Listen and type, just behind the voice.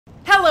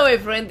Hello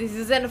everyone, this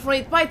is Anna from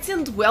 8bytes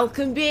and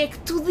welcome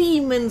back to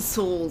Demon's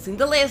Souls. In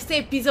the last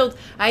episode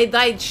I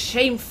died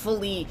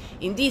shamefully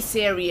in this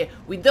area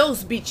with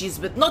those bitches,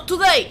 but not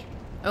today.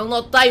 I will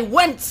not die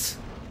once,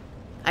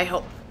 I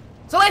hope.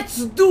 So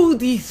let's do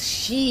this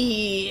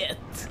shit.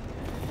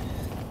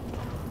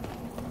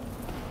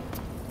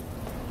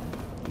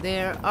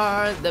 There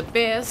are the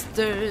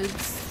bastards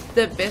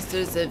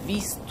of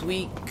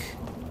Eastwick.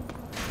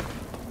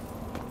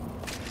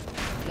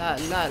 La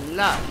la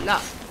la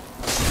la.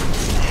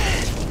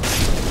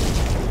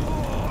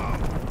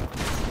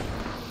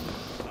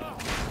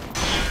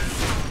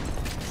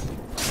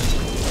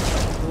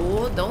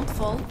 Oh, don't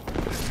fall.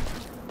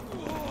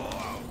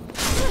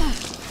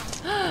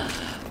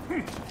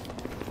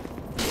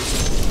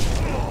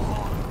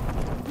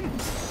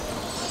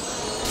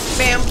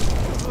 Bam.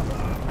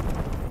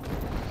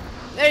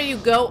 There you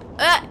go.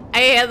 I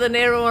had an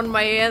arrow on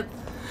my head.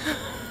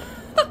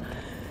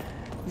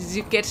 Did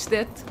you catch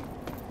that?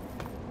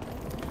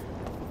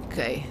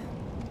 Okay.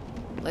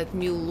 Let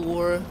me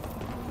lure.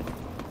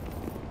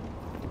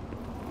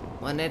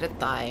 One at a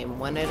time,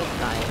 one at a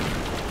time.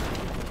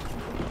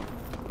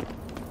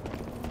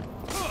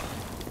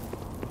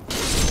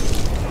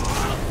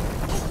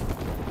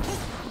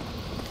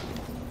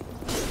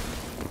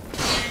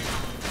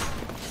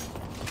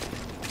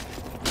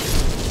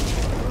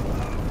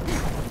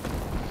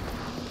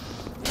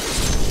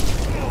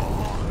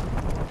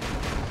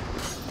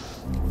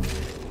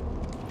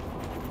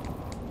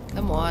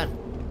 Come on.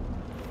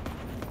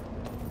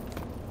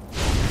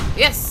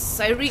 Yes,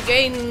 I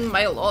regain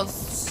my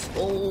lost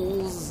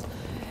souls.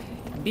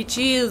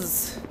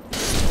 Bitches.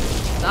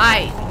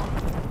 Die.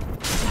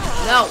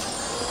 No.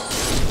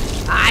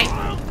 Die.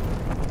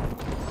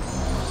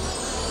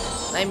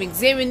 I'm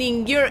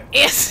examining your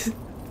ass.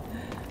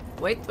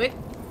 Wait.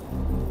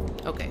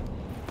 Okay.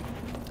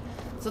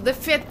 So the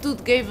fat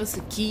dude gave us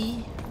a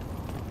key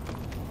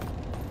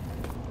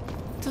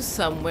to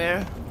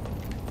somewhere.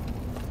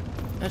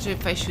 Not sure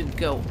if I should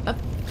go up.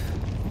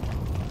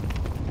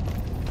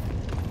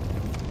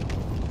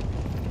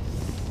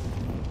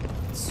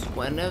 It's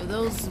one of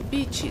those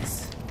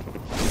beaches.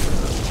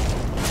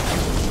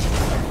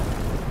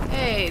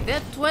 Hey,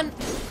 that one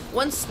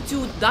wants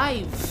to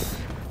dive.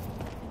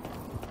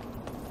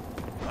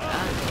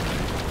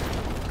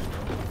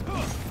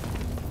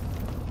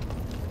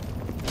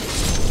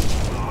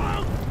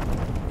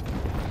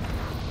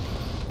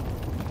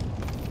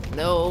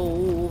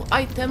 No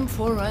item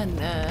for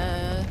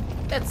Anna.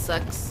 That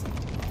sucks.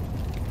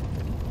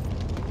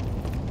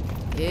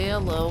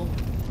 Hello.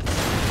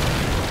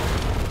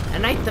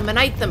 An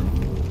item.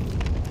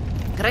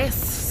 Grass,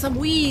 some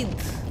weed.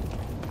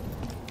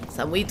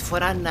 Some weed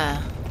for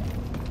Anna.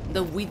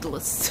 The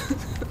weedless.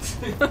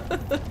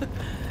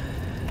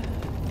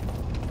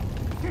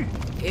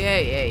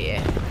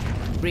 Yeah.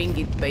 Bring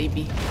it,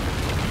 baby.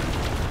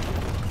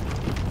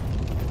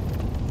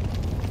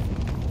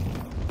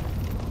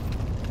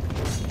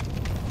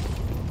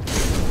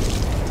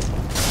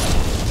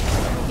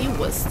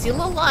 Was still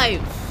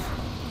alive.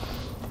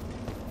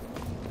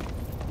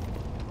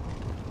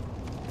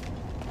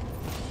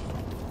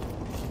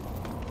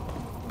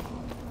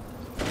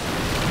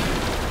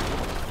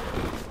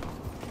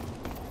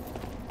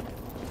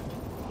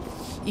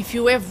 If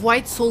you have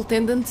white soul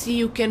tendency,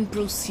 you can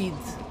proceed.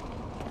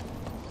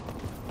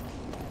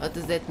 What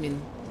does that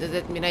mean? Does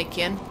that mean I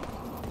can?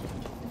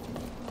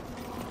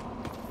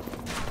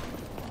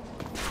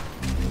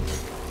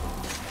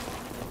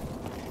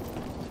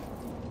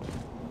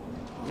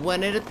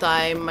 One at a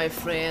time, my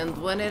friend,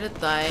 one at a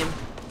time.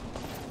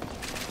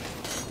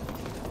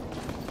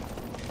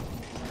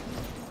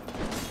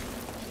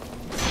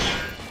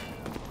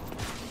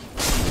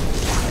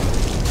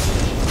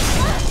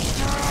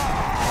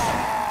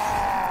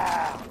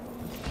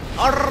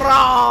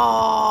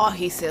 Arrah,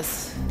 he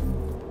says.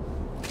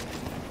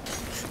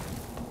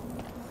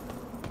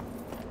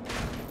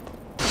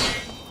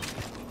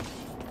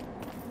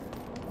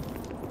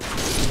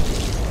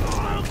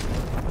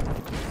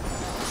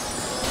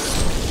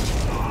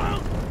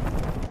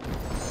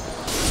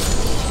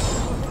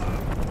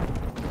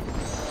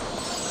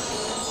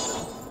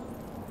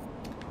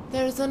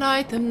 There's an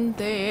item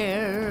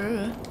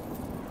there.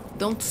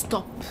 Don't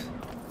stop.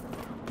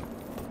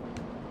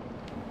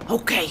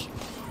 Okay.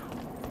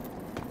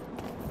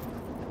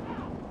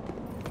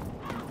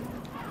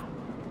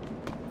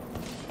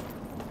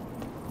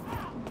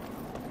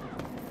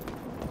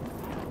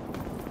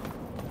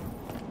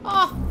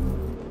 Ah,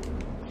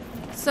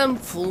 some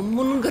full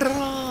moon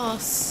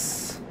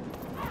grass.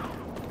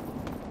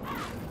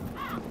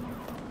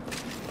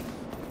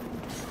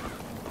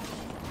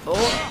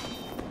 Oh.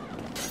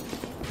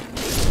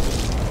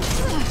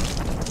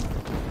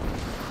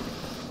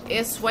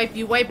 Yes, wipe.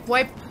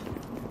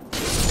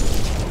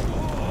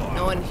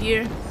 No one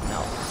here?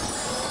 No.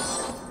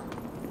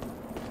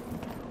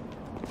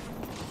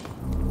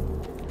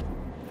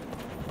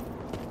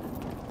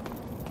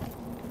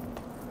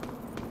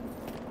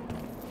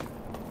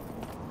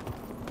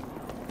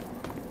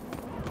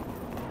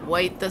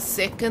 Wait a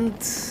second,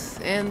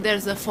 and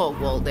there's a fog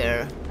wall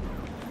there.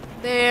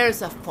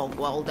 There's a fog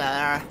wall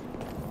there.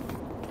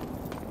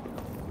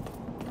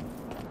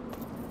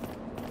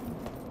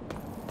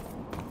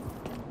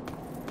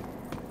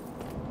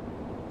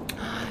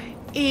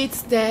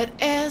 It's that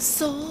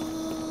asshole.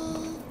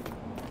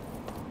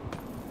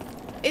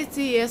 It's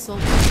the asshole.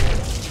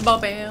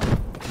 Ba-bam.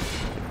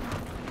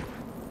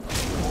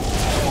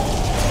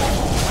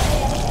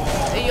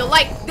 You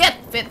like that,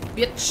 fat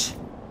bitch?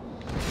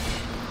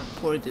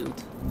 Poor dude.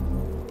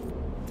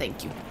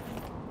 Thank you.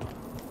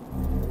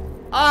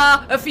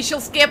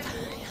 Official skip.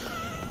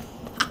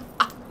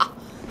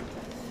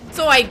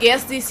 So I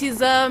guess this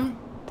is a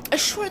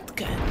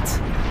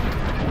shortcut.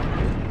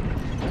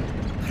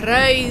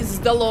 Praise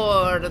the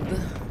Lord.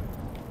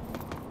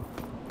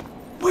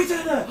 Wait,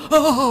 Anna!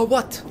 Oh,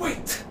 what?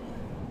 Wait!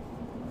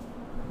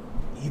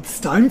 It's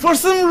time for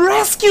some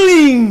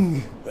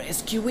rescuing!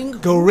 Rescuing?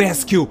 Go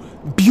rescue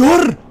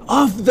Biorr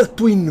of the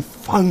Twin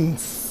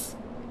Fangs.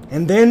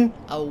 And then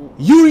Oh.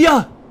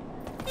 Yuria!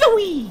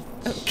 Louis!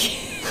 Okay.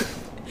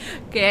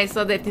 Okay, I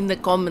saw that in the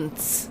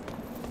comments.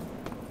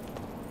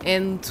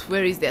 And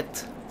where is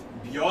that?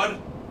 Biorr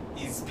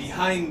is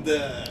behind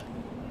the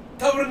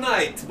Tower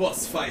Knight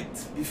boss fight.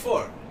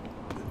 Before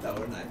the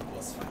Tower Knight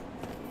boss fight.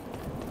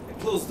 A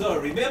closed door,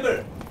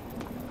 remember?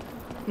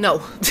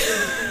 No.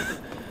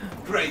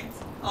 Great,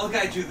 I'll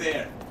guide you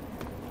there.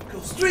 Go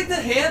straight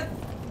ahead.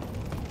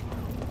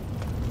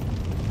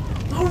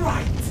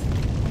 Alright.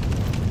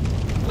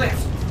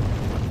 Left.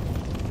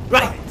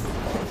 Right.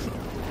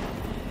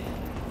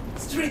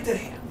 Straight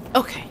ahead.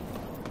 Okay.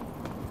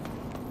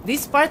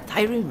 This part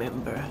I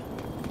remember.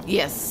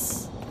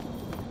 Yes.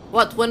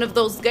 What, one of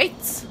those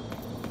gates?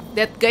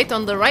 That gate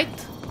on the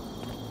right?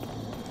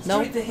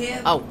 No? Straight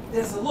ahead. Oh.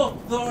 There's a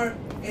locked door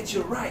at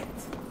your right.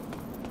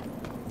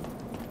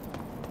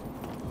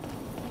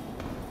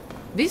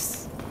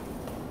 This?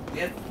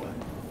 That one.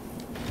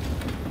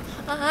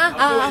 I'll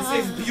go and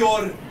save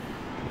Biorr.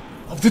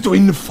 Of the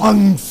Twin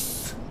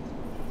Fangs!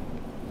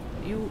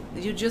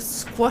 You just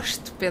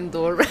squashed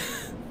Pandora.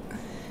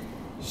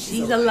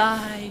 She's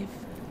alive.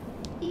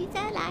 She's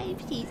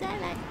alive, she's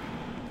alive.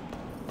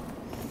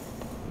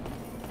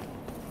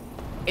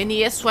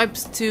 Any S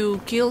swipes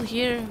to kill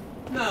here?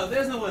 No,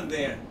 there's no one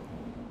there.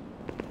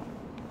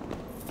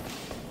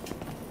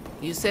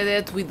 You said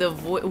that with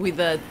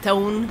a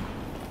tone.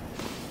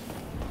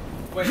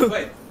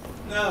 Wait.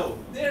 No,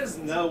 there's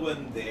no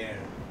one there.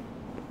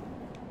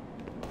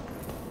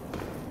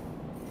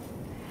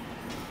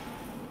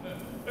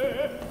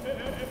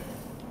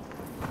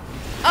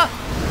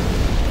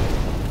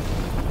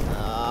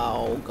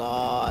 Oh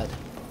God.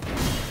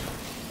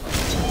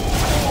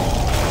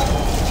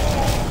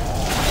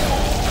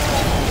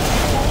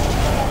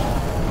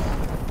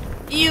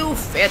 You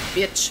fat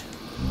bitch.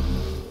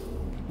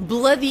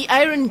 Bloody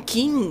Iron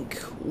King.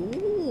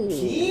 Ooh.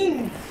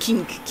 King?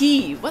 King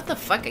key. What the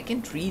fuck? I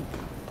can't read.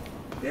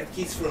 That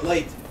key's for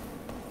later.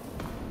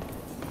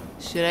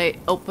 Should I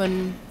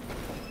open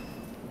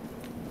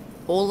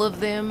all of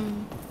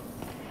them?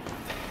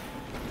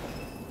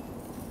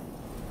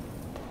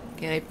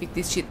 Can I pick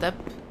this shit up?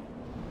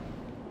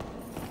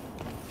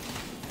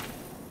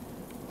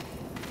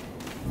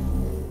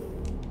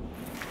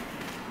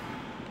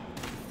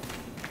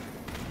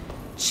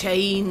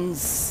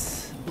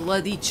 Chains.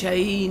 Bloody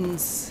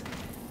chains.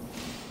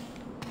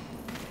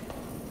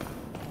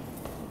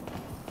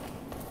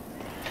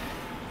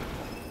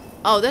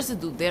 Oh, there's a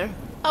dude there.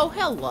 Oh,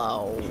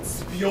 hello.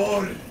 It's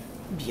Biorr.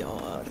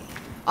 Biorr.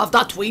 Of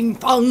the Twin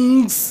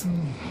Fangs.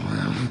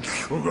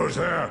 Who goes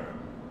there?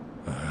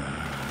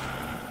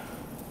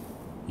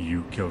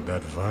 You killed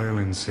that vile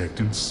insect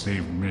and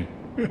saved me.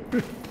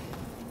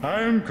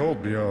 I am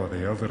called Biorr,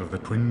 the elder of the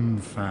Twin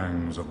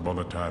Fangs of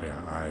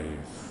Boletaria. I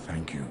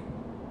thank you.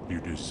 You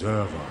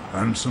deserve a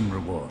handsome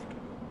reward.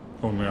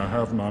 Only I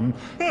have none.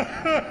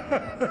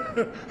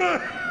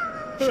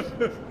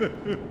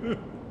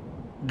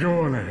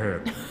 Go on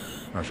ahead.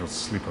 I shall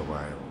sleep a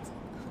while.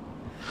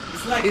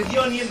 It's like the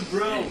onion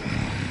bro.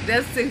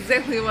 That's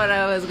exactly what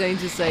I was going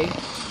to say.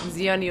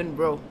 The onion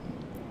bro.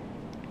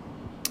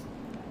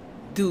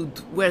 Dude,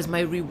 where's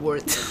my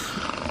reward?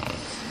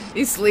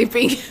 He's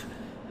sleeping.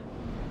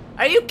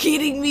 Are you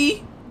kidding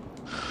me?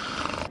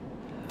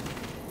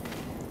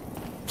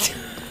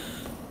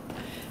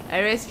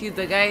 I rescued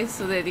the guy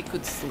so that he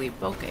could sleep.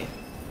 Okay.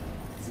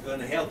 Is it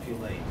gonna help you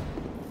later?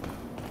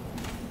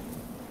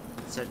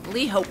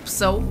 Certainly hope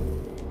so.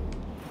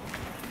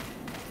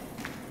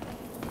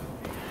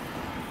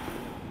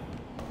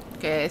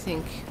 Okay, I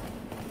think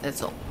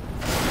that's all.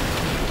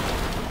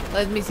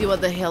 Let me see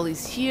what the hell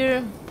is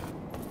here.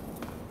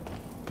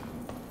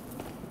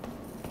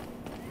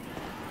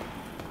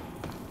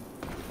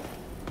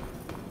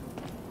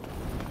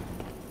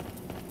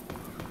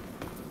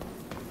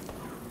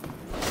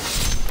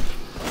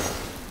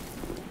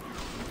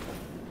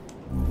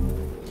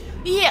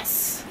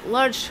 Yes!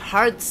 Large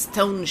hard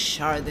stone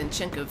shard and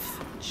chunk of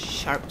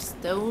sharp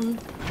stone.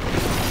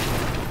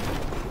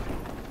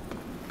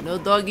 No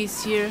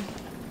doggies here.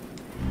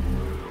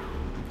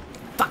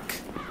 Fuck!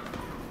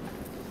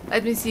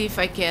 Let me see if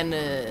I can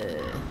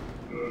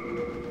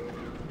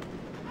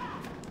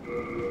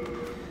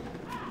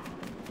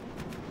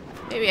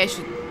Maybe I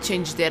should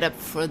change that up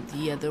for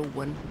the other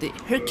one. The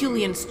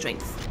Herculean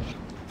strength.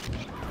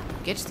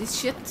 Catch this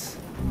shit.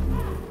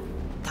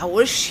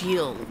 Tower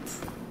shield.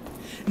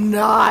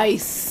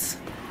 Nice.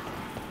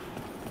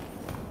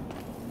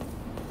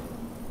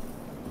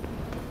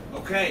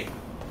 Okay,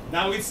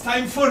 now it's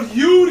time for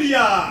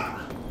Yuria,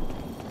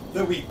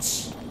 the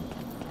witch.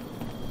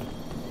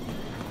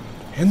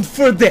 And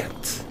for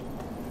that,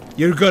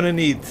 you're gonna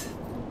need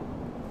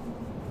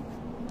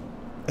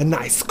a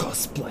nice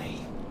cosplay.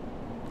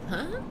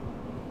 Huh?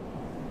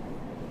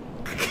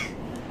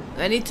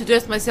 I need to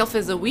dress myself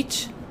as a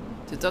witch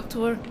to talk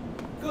to her.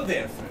 Go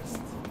there first.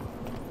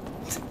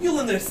 You'll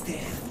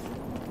understand.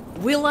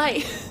 Will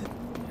I?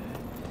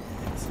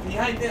 It's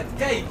behind that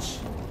cage.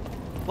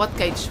 What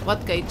cage?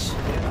 What cage?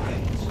 That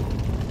cage.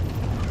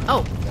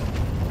 Oh.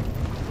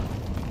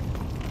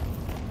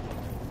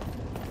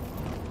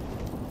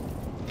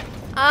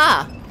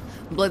 Ah!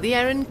 Bloody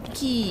Iron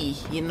Key.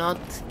 You're not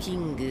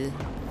king.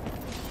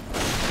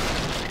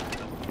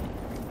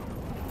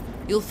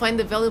 You'll find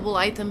a valuable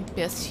item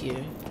past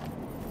here.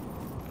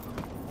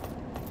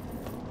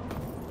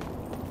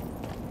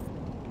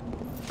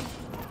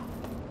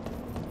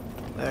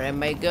 Where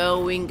am I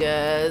going,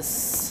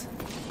 guys?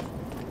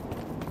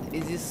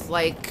 Is this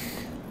like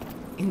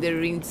in the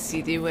Ring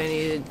City when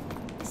it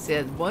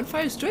said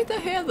bonfire straight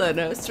ahead,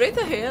 Anna? Straight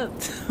ahead.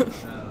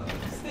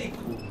 Stay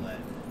cool, man.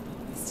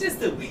 It's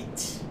just a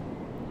witch.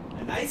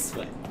 A nice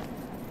one.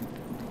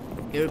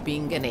 You're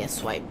being an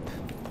asswipe.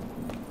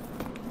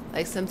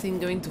 Like something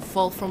going to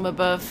fall from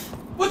above.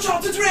 Watch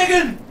out, the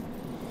dragon!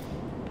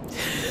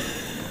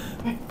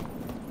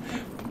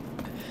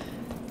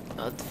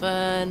 Not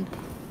fun.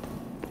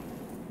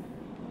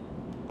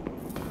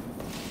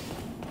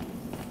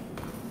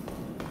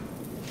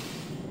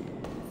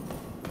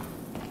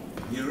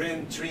 You're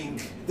entering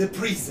the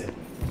prison.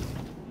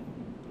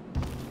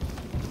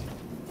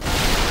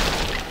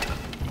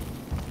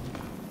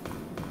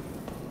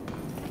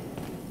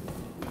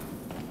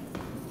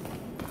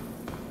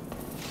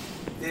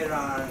 There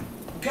are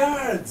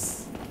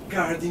guards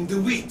guarding the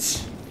witch.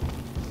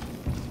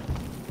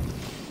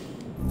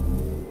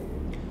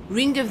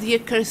 Ring of the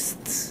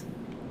Accursed.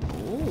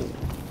 Oh,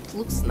 it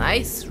looks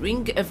nice.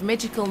 Ring of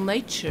Magical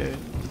Nature.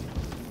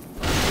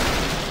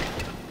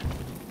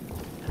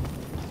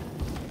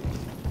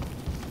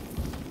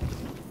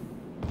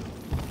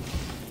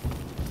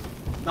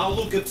 Now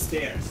look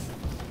upstairs.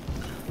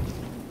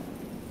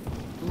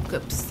 Look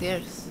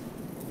upstairs.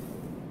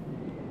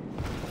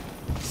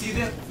 See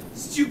that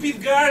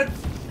stupid guard?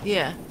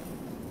 Yeah.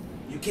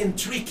 You can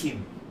trick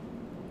him.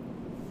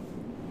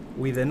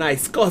 With a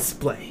nice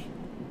cosplay.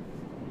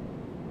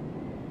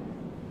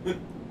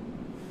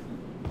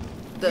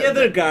 The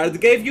other guard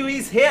gave you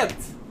his hat.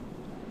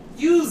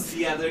 Use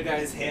the other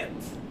guy's hat.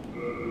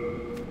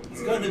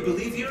 He's gonna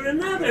believe you're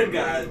another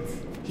guard.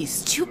 He's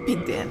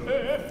stupid then.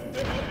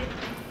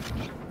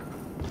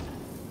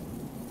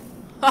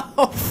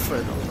 Oh, for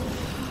the...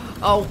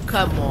 Oh,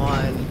 come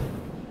on.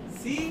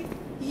 See?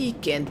 He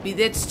can't be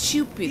that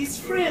stupid. He's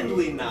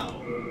friendly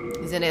now.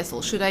 He's an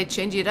asshole. Should I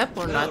change it up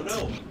or not?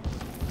 No.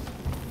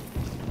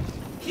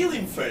 Kill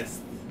him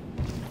first.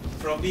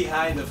 From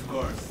behind, of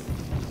course.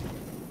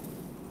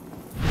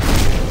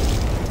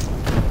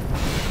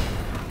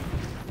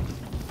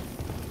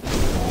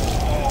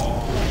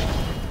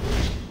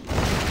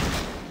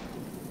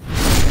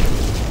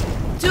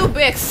 Two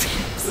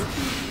backstabs.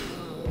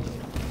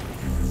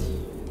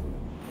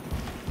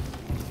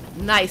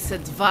 Nice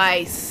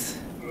advice.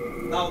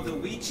 Now the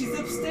witch is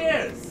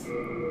upstairs.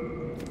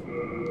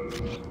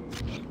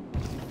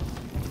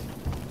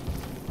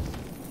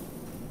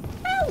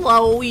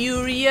 Hello,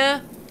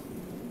 Yuria.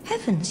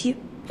 Heavens,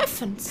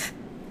 Heavens.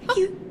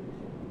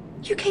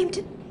 you came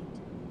to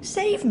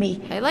save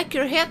me. I like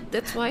your hat,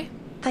 that's why.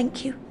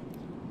 Thank you.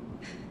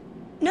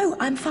 No,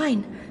 I'm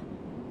fine.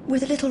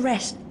 With a little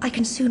rest, I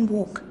can soon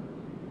walk.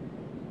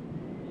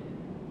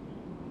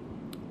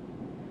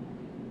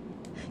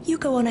 You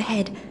go on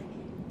ahead.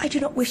 I do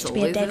not wish to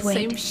be a dead the weight.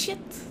 same shit.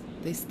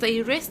 They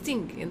stay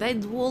resting and I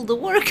do all the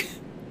work.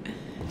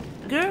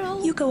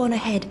 Girl. You go on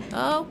ahead.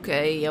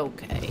 Okay,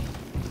 okay.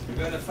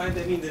 You're gonna find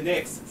them in the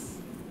Nexus.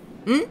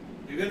 Hmm?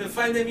 You're gonna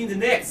find them in the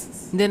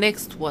Nexus. The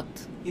next what?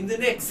 In the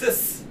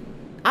Nexus.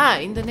 Ah,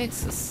 in the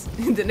Nexus.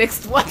 In the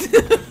next what?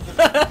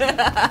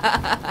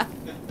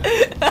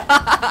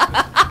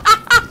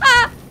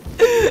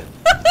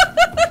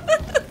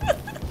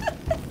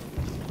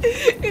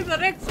 In the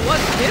next what,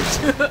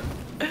 bitch?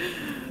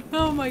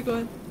 Oh my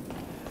god.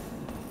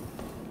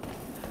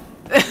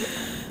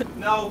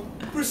 Now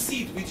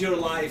proceed with your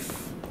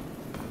life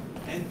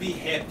and be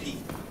happy.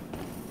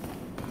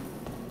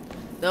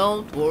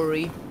 Don't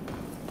worry.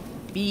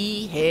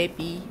 Be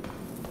happy.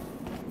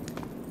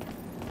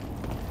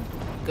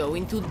 Go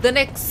into the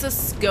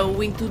Nexus, go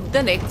into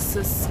the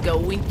Nexus,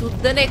 go into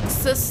the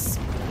Nexus.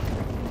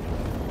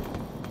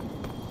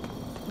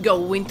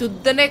 Go into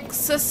the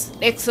Nexus,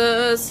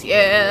 Nexus,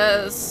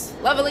 yes.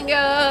 Leveling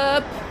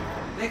up.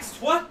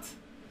 Next what?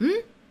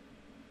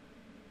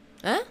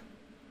 Huh?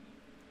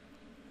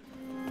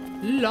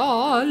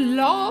 la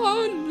la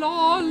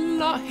la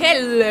la.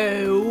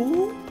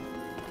 Hello.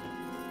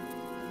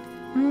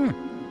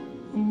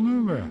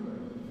 Hello there.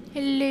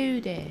 Hello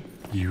there.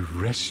 You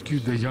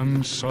rescued the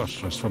young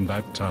sorceress from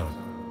that tower.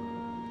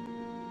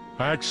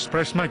 I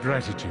express my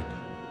gratitude.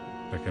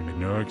 There can be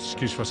no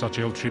excuse for such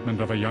ill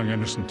treatment of a young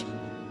innocent.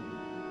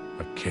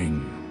 A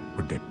king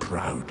would be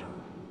proud.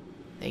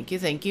 Thank you,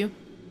 thank you.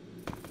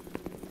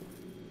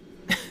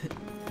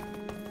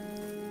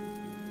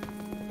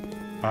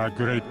 Our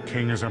great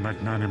king is a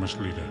magnanimous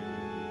leader.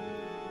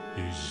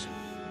 He's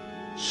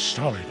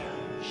solid,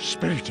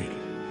 spirited,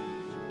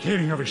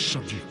 caring of his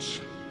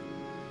subjects.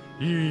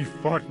 He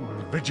fought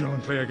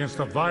vigilantly against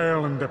the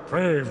vile and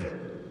depraved.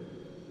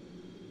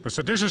 The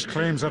seditious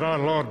claims that our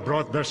Lord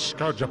brought this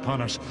scourge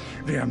upon us,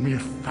 they are mere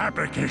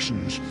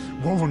fabrications,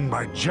 woven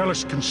by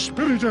jealous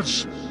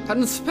conspirators.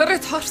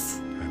 Conspirators?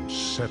 I'm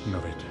certain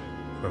of it,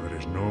 for there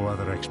is no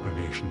other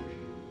explanation.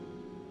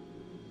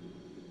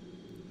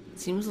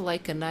 Seems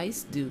like a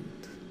nice dude.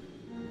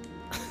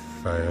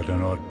 I heard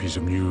an odd piece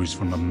of news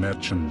from the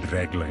merchant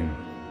Dregling.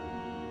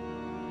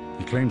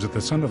 He claims that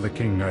the son of the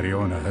king,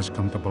 Ariona, has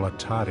come to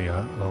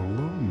Boletaria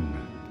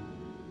alone.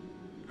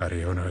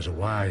 Ariona is a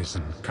wise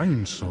and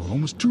kind soul,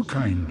 almost too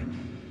kind.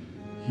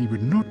 He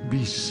would not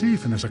be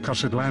safe in this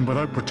accursed land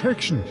without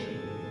protection.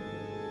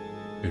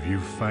 If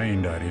you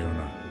find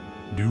Ariona,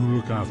 do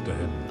look after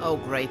him. Oh,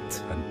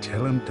 great. And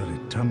tell him to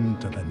return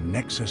to the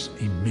Nexus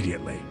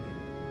immediately.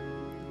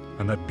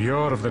 And that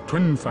Biorr of the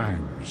Twin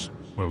Fangs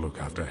will look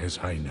after His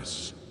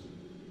Highness.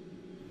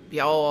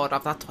 Biorr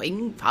of the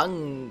Twin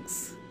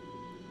Fangs.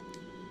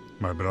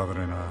 My brother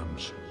in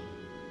arms.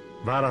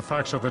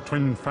 Varifax of the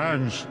Twin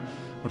Fangs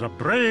was a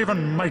brave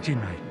and mighty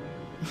knight.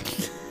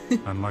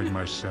 Unlike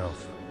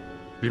myself,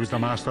 he was the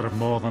master of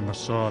more than the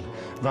sword.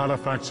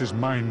 Varifax's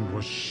mind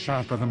was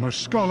sharper than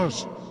most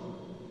scholars.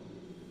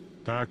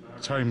 Dark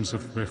times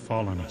have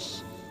befallen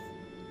us.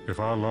 If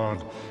our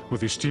Lord,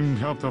 with the esteemed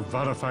help of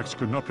Varifax,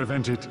 could not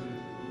prevent it,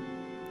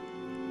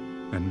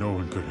 then no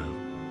one could have.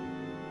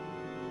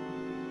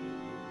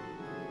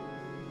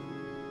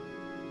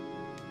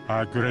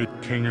 Our great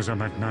king is a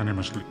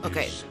magnanimous leader.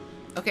 Okay.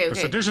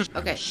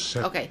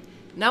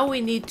 Now we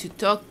need to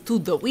talk to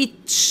the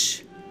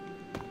witch.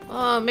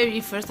 Maybe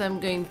first I'm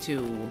going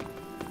to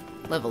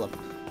level up.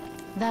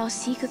 Thou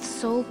seekest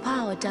soul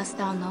power, dost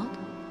thou not?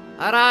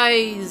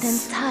 Arise,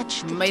 Then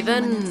touch the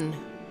maiden.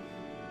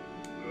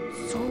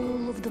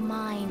 Soul of the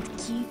mind,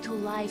 key to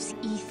life's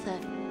ether.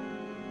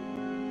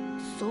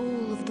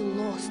 Soul of the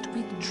lost,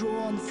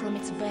 withdrawn from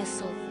its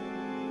vessel.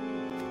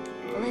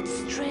 Let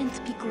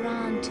strength be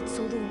granted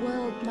so the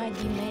world might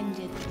be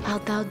mended.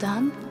 Art thou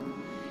done?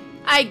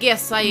 I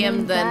guess I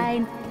am May done.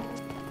 thine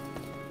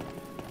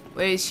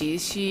Where is she?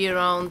 Is she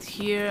around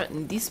here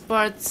in these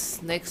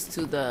parts next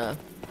to the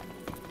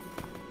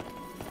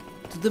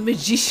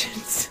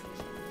magicians?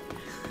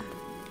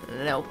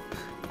 Nope.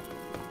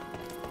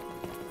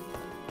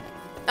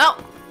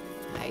 Oh,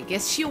 I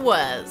guess she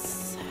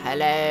was.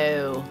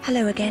 Hello.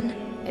 Hello again.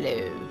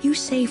 Hello. You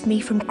saved me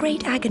from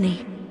great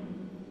agony.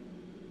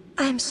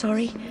 I am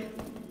sorry,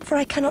 for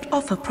I cannot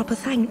offer proper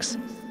thanks.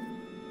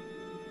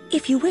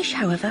 If you wish,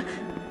 however,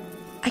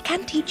 I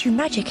can teach you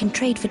magic in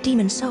trade for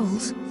demon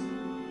souls.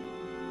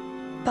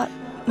 But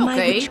my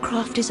Okay.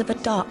 witchcraft is of a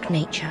dark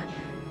nature,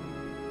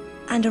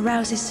 and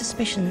arouses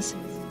suspicions.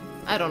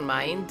 I don't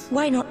mind.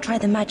 Why not try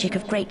the magic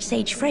of great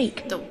sage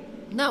Frake?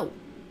 No.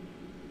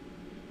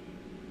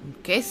 In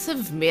case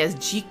of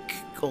magic,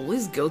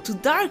 always go to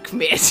dark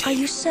magic. Are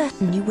you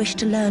certain you wish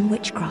to learn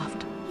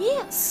witchcraft?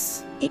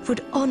 Yes. It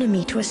would honor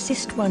me to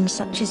assist one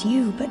such as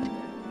you, but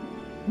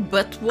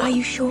But what? are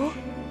you sure?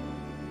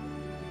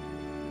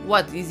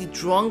 What, is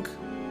it wrong?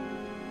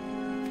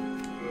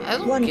 I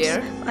don't Once,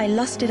 care. I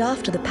lusted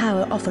after the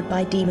power offered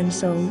by demon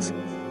souls.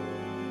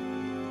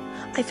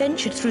 I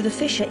ventured through the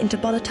fissure into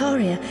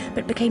Boletaria,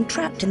 but became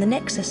trapped in the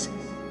Nexus.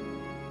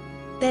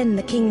 Then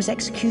the king's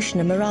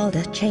executioner,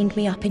 Meralda, chained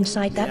me up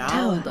inside that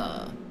tower.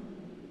 Meralda.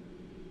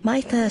 My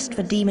thirst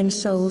for demon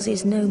souls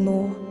is no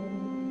more.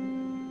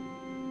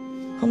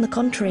 On the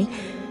contrary,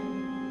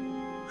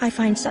 I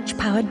find such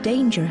power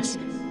dangerous.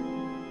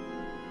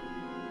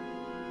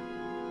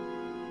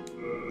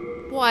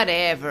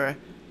 Whatever.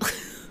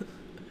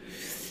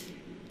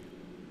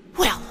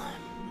 Well,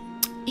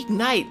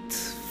 ignite,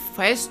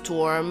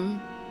 firestorm.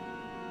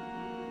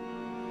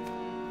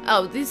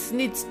 Oh, this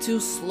needs 2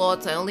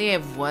 slots. I only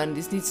have 1.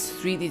 This needs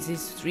 3. This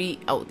needs 3.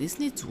 Oh, this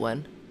needs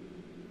 1.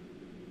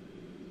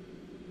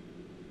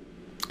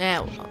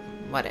 Well,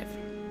 whatever.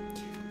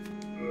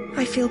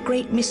 I feel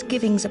great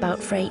misgivings about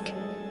Frake.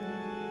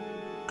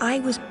 I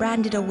was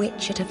branded a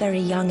witch at a very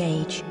young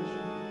age.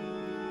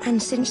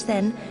 And since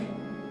then,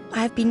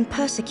 I have been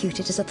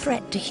persecuted as a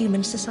threat to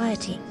human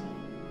society.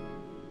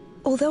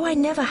 Although I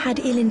never had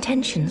ill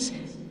intentions,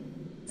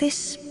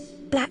 this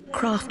black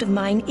craft of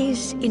mine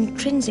is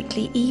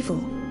intrinsically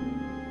evil.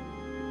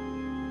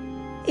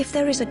 If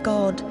there is a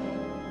God,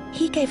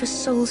 he gave us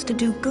souls to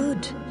do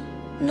good,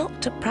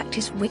 not to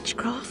practice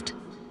witchcraft.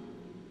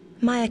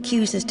 My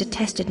accusers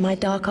detested my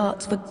dark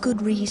arts for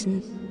good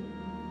reason.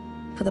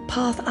 for the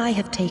path I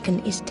have taken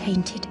is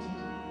tainted.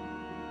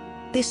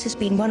 This has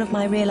been one of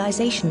my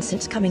realizations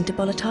since coming to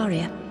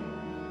Boletaria.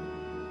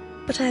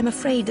 But I am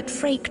afraid that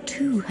Frake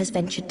too has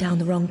ventured down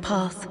the wrong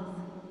path.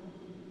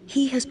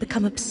 He has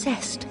become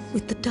obsessed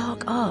with the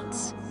dark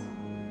arts.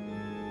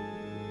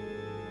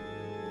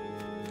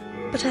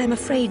 But I am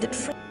afraid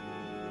that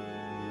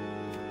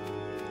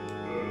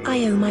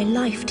I owe my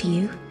life to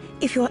you.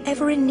 If you're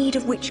ever in need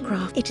of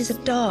witchcraft, it is a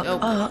dark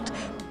art.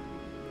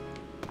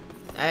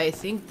 I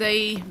think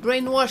they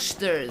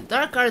brainwashed her.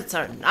 Dark arts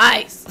are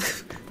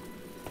nice.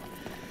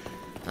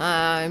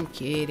 I'm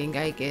kidding,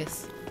 I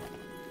guess.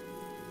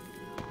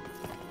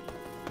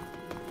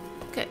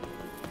 Okay.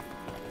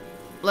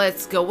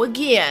 Let's go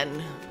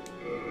again.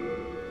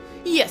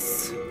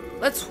 Yes.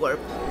 Let's warp.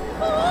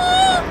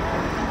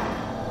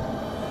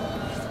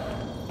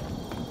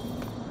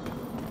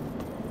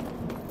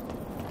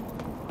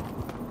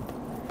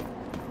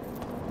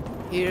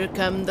 Here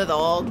come the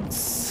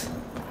dogs.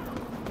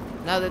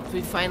 Now that we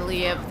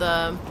finally have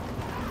the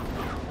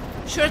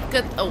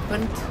shortcut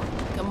opened.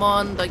 Come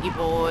on, doggy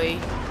boy.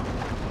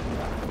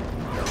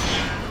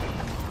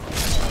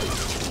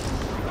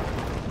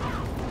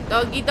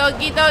 Doggy,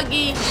 doggy,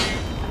 doggy.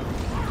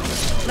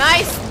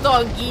 Nice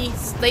doggy.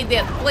 Stay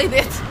dead. Play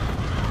dead.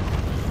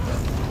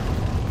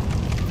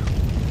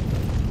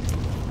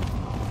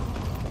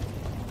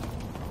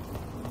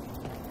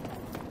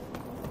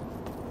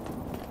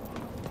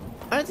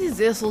 Are these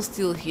vessels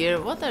still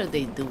here? What are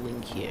they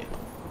doing here?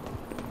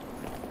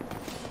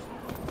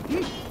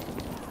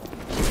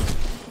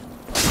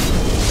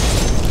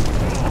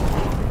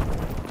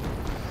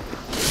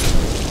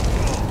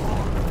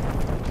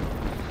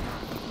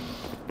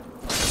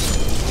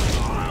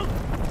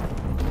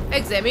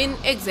 Examine,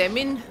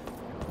 examine.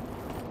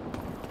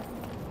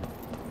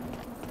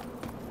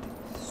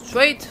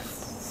 Straight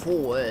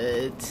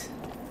forward.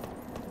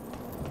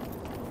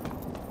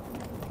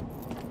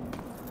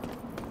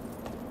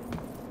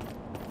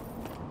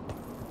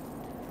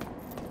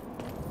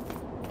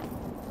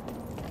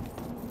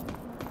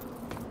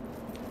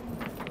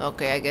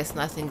 Okay, I guess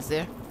nothing's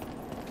there.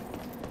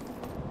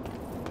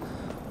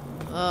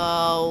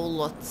 Oh,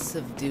 lots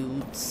of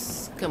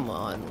dudes. Come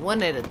on,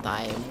 one at a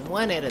time,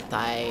 one at a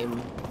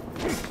time.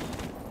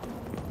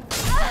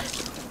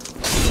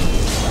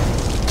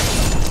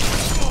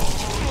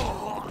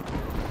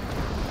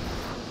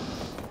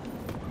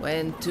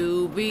 When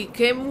two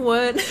became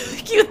one.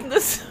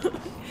 Cuteness.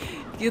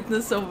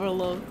 Cuteness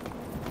overload.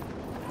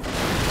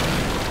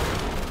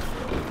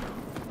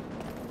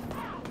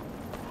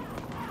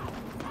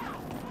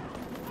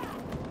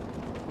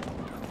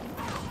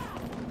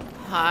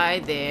 Hi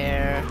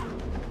there.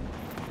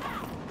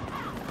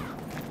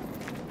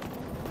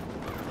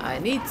 I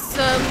need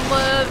some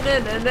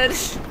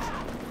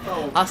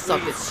Oh, I'll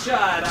stop it.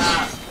 Shut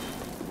up!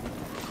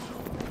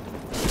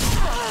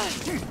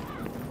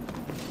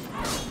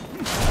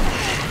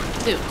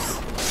 Dudes.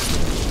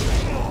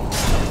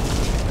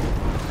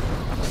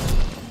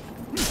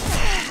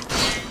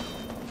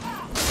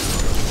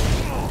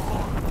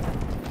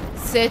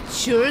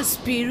 Set your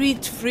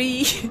spirit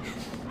free.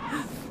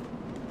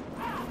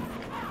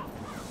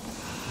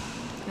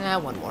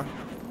 One more.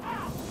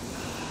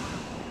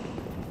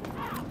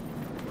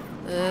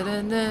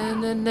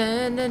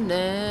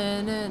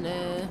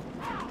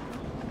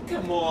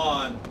 Come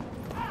on!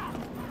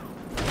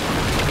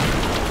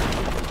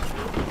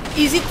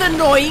 Is it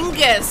annoying,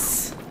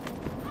 guess?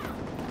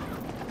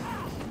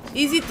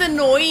 Is it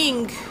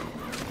annoying?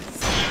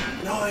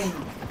 Annoying!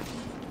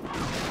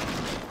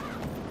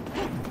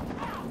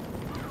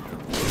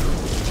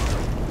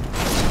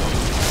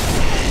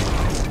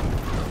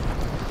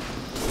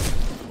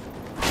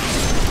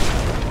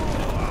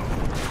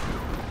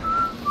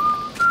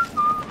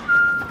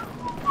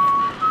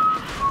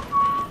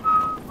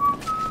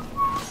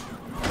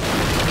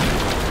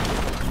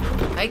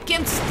 I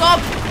can't stop!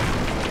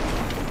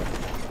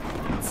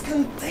 It's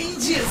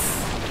contagious!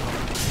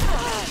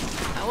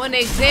 I wanna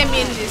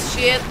examine this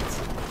shit.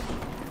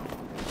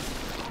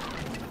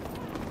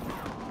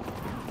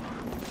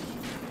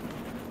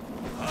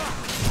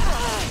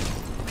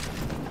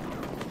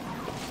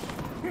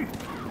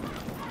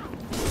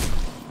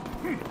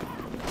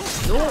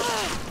 No!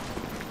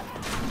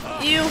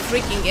 You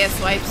freaking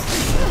asswipes.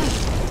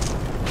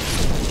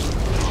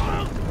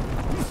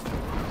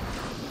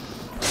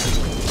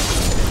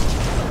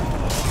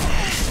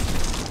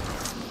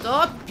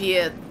 Stop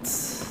it!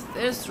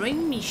 They're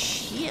throwing me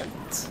shit.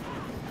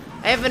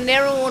 I have an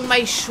arrow on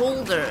my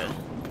shoulder.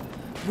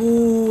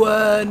 Boo,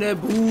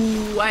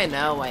 boo. I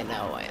know.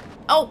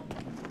 Oh!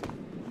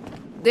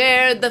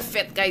 There the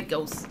fat guy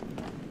goes.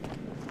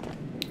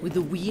 With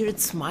a weird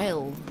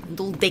smile and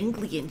all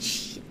dangly and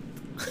shit.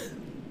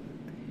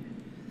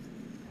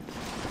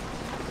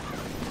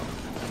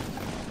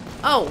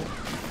 Oh,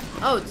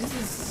 this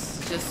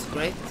is just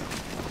great.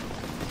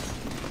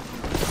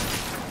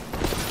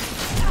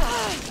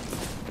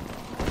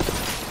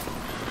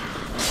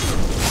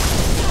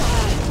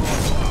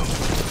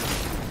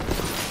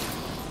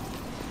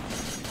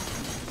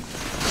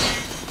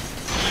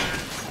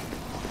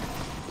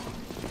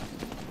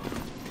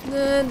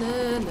 Na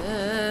na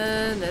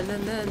na na na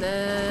na na.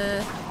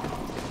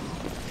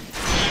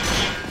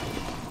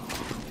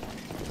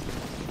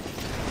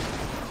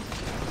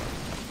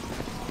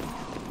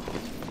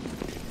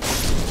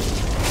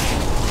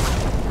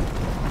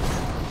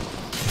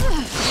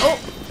 Oh,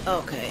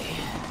 okay.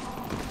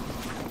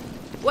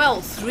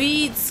 Well,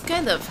 3, it's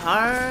kind of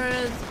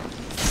hard.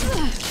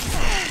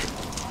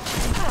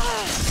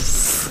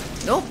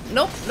 Nope,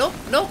 nope, nope,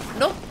 nope,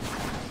 nope.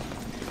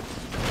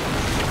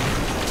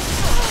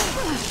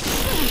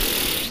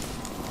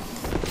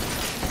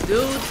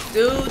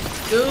 Dude.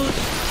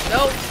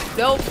 Nope,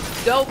 nope,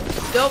 nope,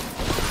 nope,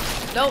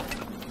 nope.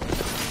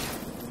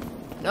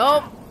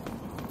 Nope.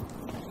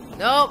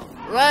 Nope,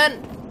 run.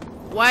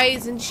 Why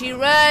isn't she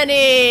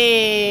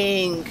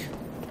running?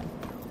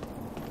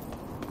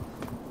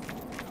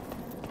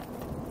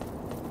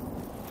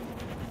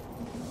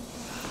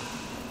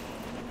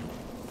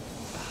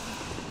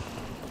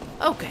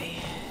 Okay.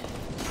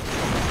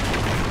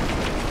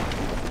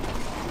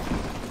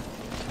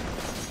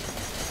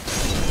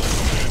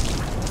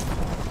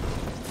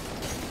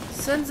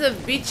 Sons of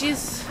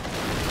bitches.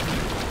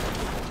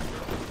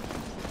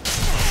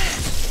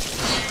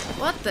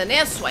 What an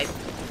asswipe.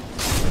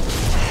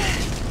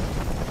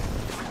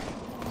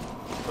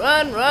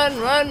 Run,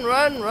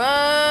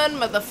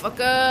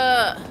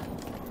 motherfucker.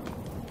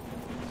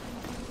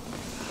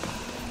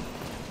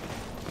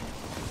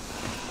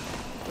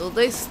 Will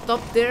they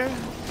stop there?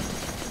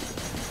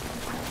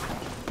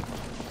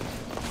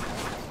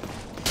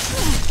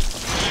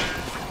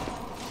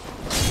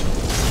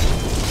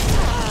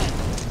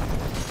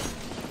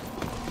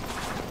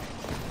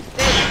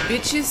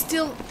 Bitch is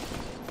still...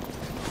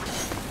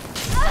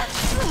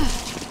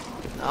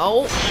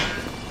 No.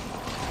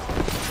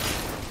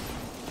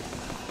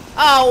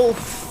 Oh,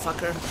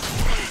 fucker.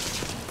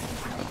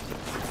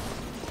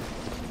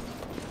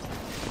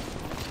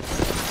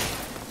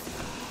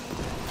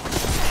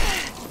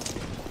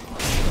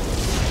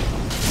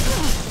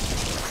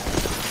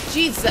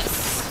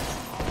 Jesus.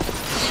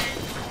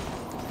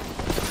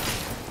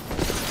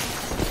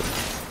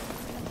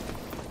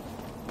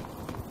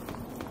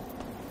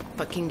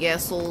 Fucking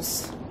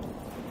assholes.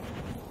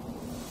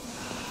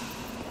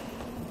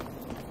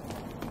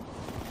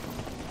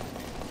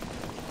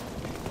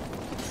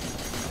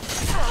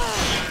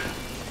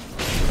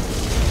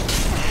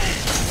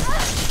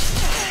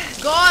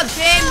 God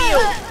damn you!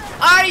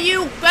 Are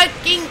you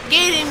fucking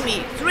kidding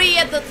me? 3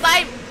 at a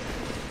time?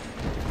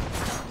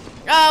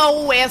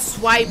 Oh, ass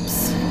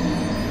wipes.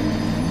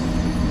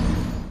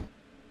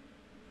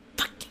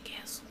 Fucking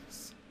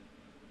assholes.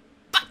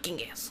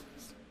 Fucking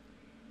assholes.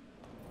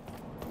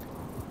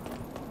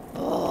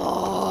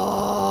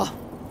 Oh.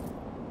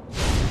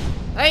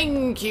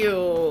 Thank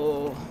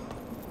you.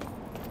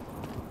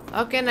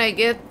 How can I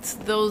get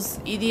those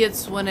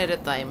idiots one at a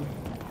time?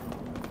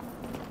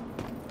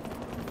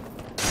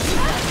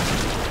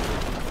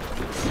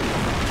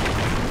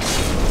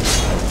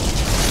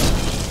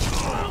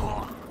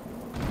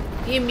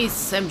 Give me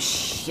some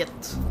shit.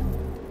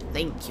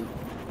 Thank you.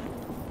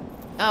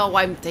 Oh,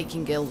 I'm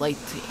taking a light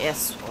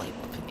S-wipe.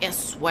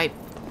 S-wipe.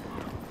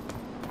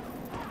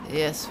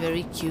 Yes,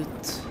 very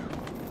cute.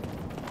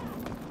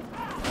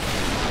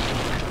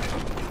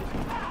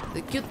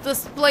 The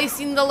cutest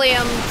place in the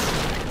land.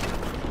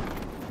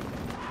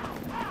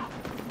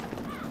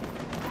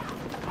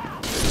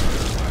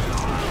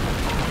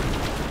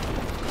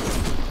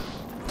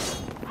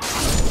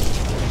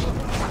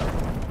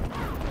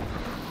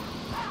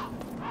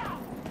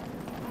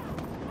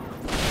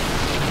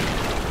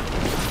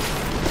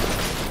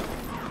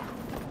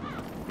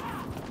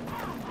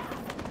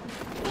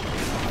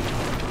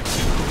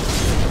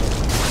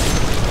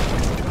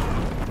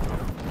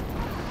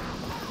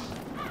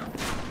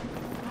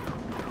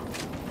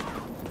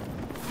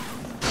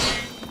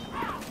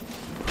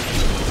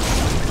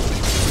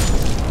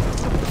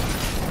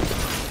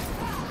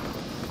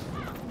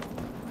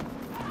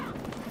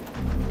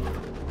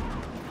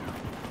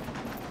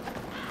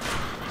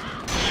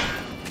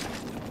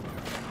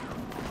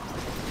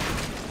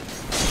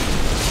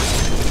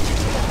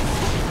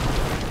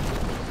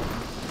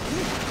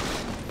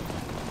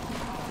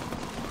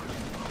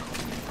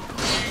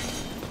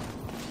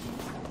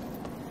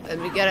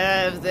 And we get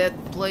out of that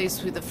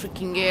place with the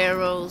freaking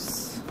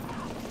arrows.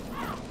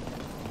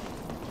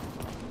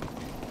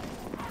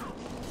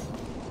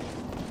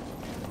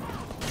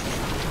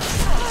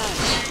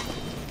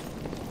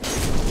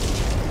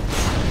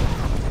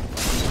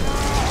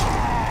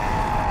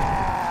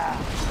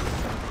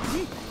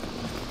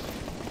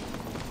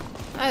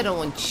 I don't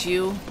want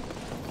you.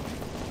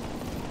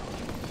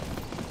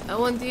 I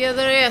want the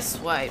other ass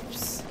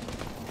wipes.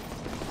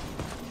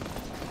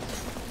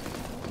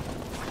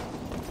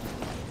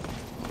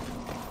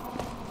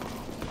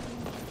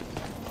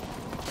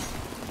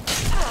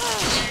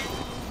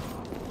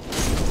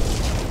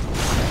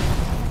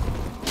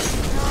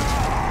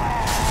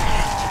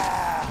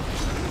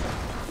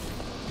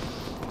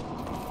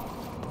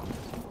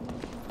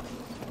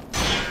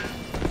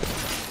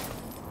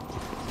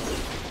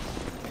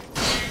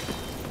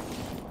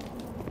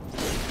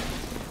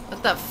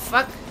 What the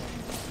fuck?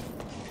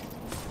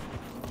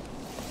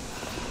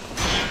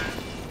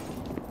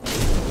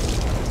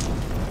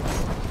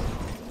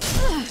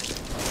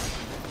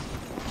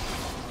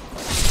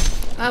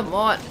 Come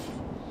on.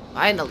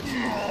 Finally.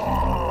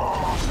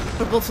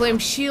 Purple flame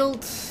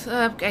shield.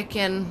 I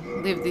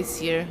can leave this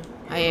here.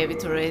 I have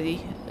it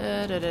already.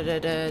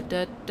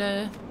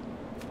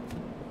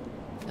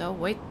 No,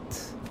 wait.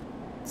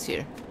 It's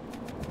here.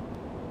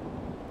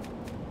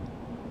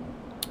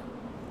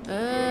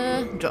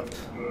 Drop.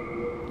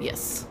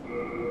 Yes.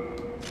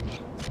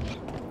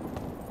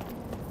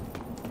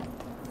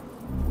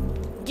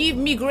 Give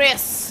me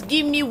grass.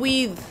 Give me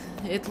weed.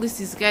 At least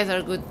these guys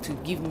are good to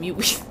give me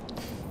weed.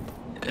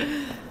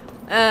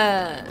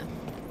 Are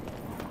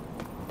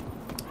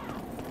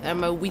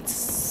my wheat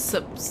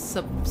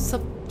suppliers?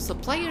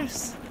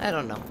 I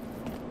don't know.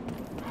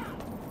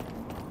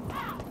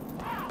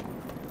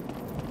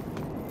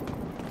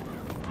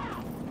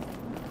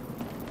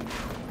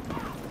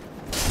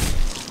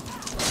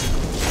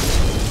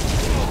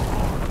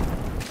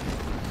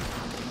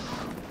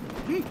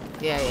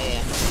 Yeah.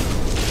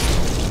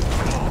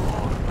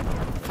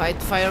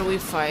 Fight fire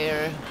with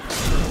fire.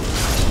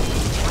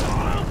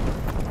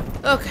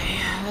 Okay.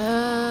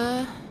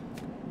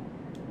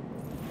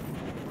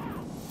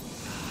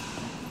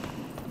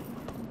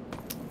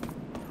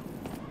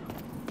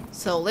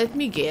 So let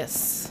me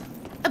guess.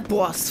 A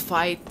boss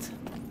fight.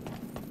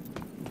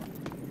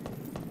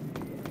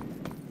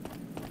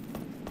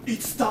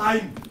 It's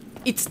time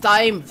It's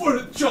time. for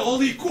a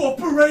jolly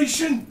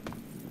cooperation.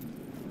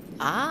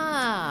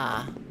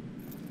 Ah.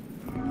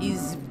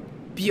 Is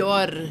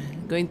Biorr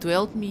going to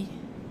help me?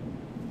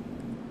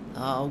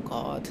 Oh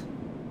god.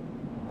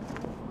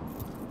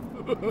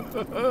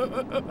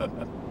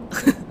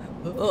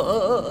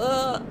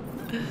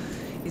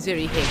 He's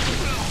very happy.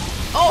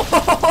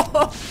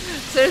 Oh!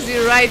 Serves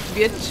you right,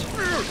 bitch.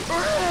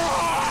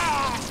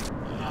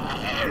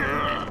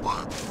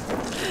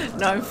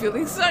 Now I'm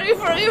feeling sorry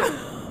for him.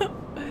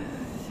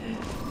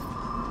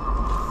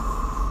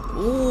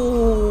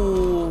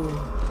 Ooh.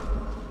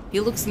 He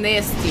looks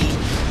nasty.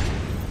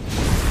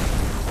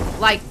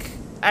 Like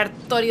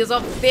Artorias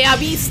of the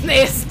Abyss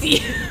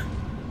nasty.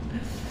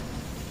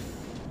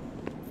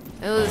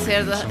 Oh, this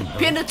here the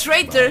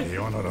Penetrator. The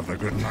honor of the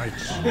good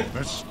knights.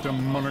 This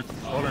demonic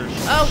polish.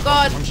 Oh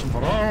god. Once and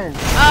for all.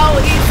 Oh,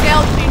 he's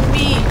helping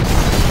me.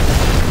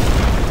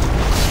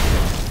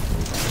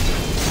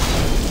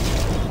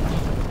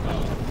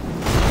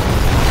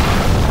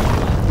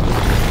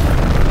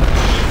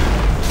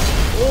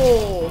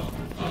 Oh.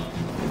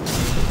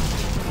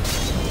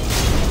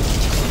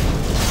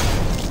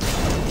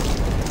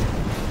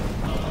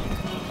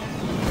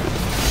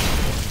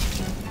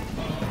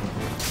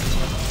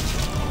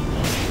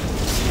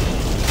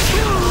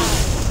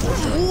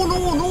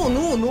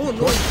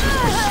 No.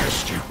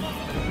 Resist you. I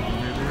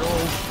may be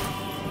old,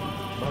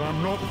 but I'm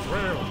not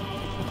frail.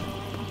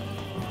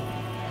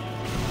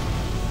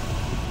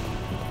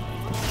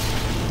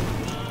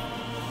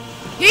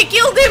 He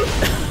killed him!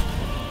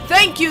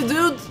 Thank you,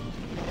 dude!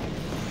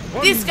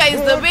 This guy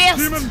is the best!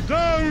 Demon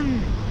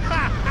down!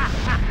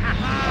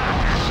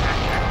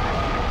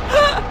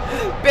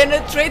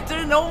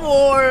 Penetrator no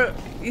more!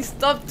 He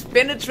stopped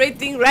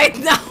penetrating right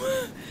now!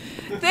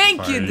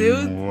 Thank you,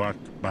 dude! What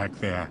back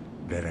there?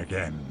 There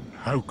again.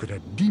 How could a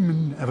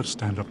demon ever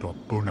stand up to a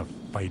bona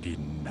fide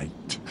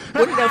knight?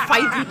 Bona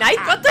fide knight?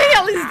 What the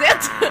hell is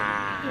that?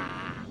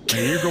 Now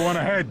you go on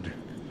ahead.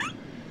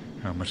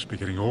 I must be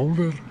getting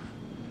older.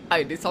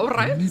 I need some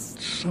I need rest.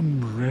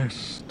 some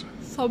rest.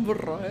 Some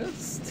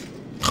rest.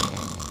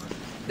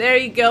 There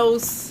he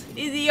goes.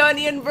 He's the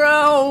onion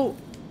bro.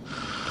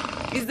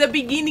 It's the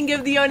beginning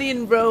of the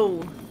onion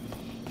bro.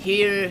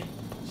 Here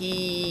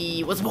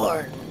he was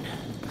born.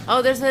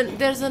 Oh, there's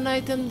an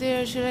item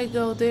there. Should I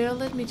go there?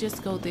 Let me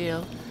just go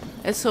there.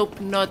 Let's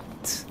hope no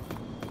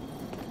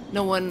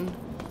one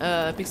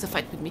picks a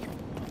fight with me.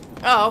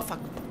 Oh fuck.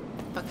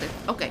 Fuck that.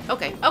 Okay. Ha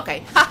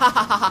ha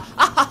ha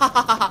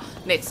ha ha.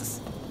 Nexus.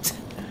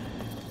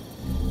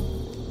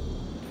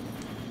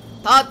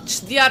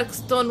 Touch the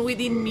Arkstone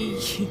within me.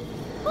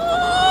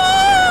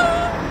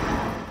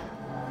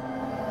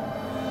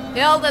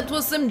 Hell, that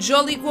was some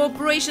jolly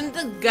cooperation.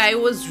 The guy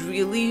was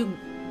really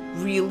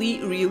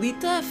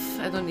tough.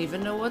 I don't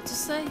even know what to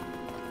say.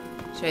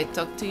 Should I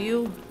talk to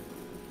you?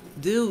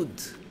 Dude,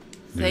 Do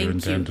you thank you.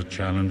 intend to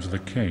challenge the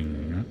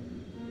king?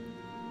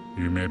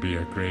 You may be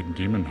a great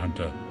demon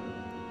hunter,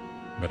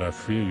 but I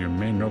fear you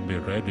may not be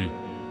ready.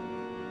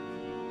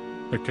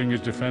 The king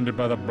is defended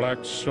by the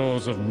black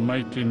souls of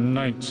mighty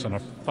knights and a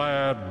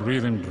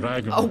fire-breathing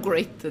dragon. Oh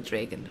great, the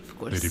dragon, of They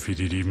course.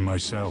 defeated even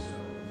myself.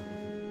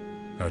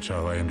 That's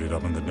how I ended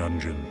up in the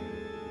dungeon.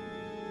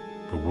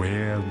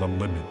 Beware the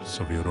limits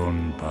of your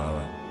own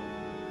power.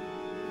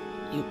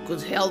 You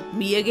could help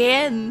me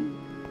again.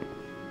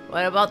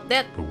 What about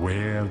that?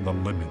 Beware the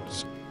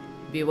limits.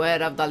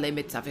 Beware of the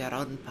limits of your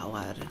own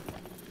power.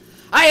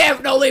 I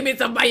have no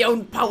limits of my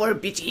own power,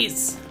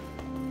 bitches!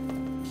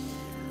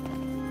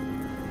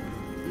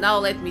 Now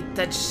let me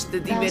touch the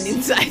demon Thus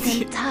inside you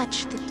you. can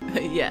touch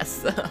the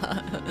Yes.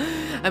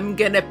 I'm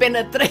gonna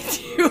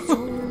penetrate you.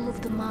 soul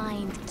of the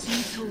mind,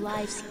 key to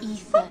life's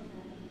ether.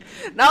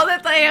 Now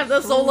that I have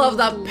the soul of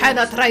the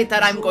Penetrator,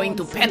 I'm going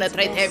to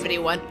penetrate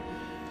everyone.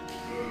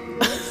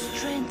 Let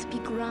strength be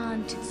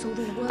granted so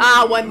the world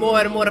Ah, one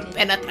more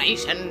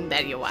penetration.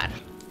 There you are.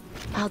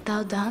 Art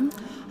thou done?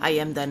 I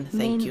am done,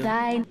 thank May you.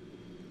 thine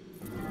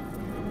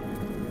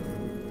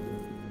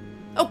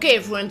Okay,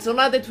 everyone, so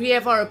now that we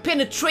have our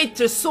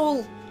Penetrator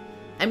soul,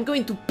 I'm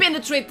going to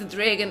penetrate the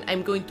dragon,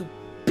 I'm going to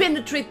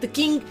penetrate the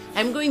king,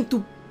 I'm going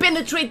to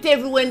penetrate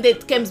everyone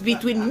that comes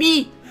between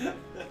me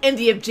and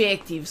the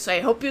objective. So I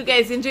hope you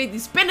guys enjoyed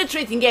this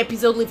penetrating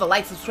episode. Leave a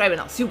like, subscribe,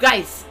 and I'll see you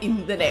guys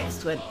in the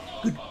next one.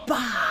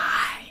 Goodbye!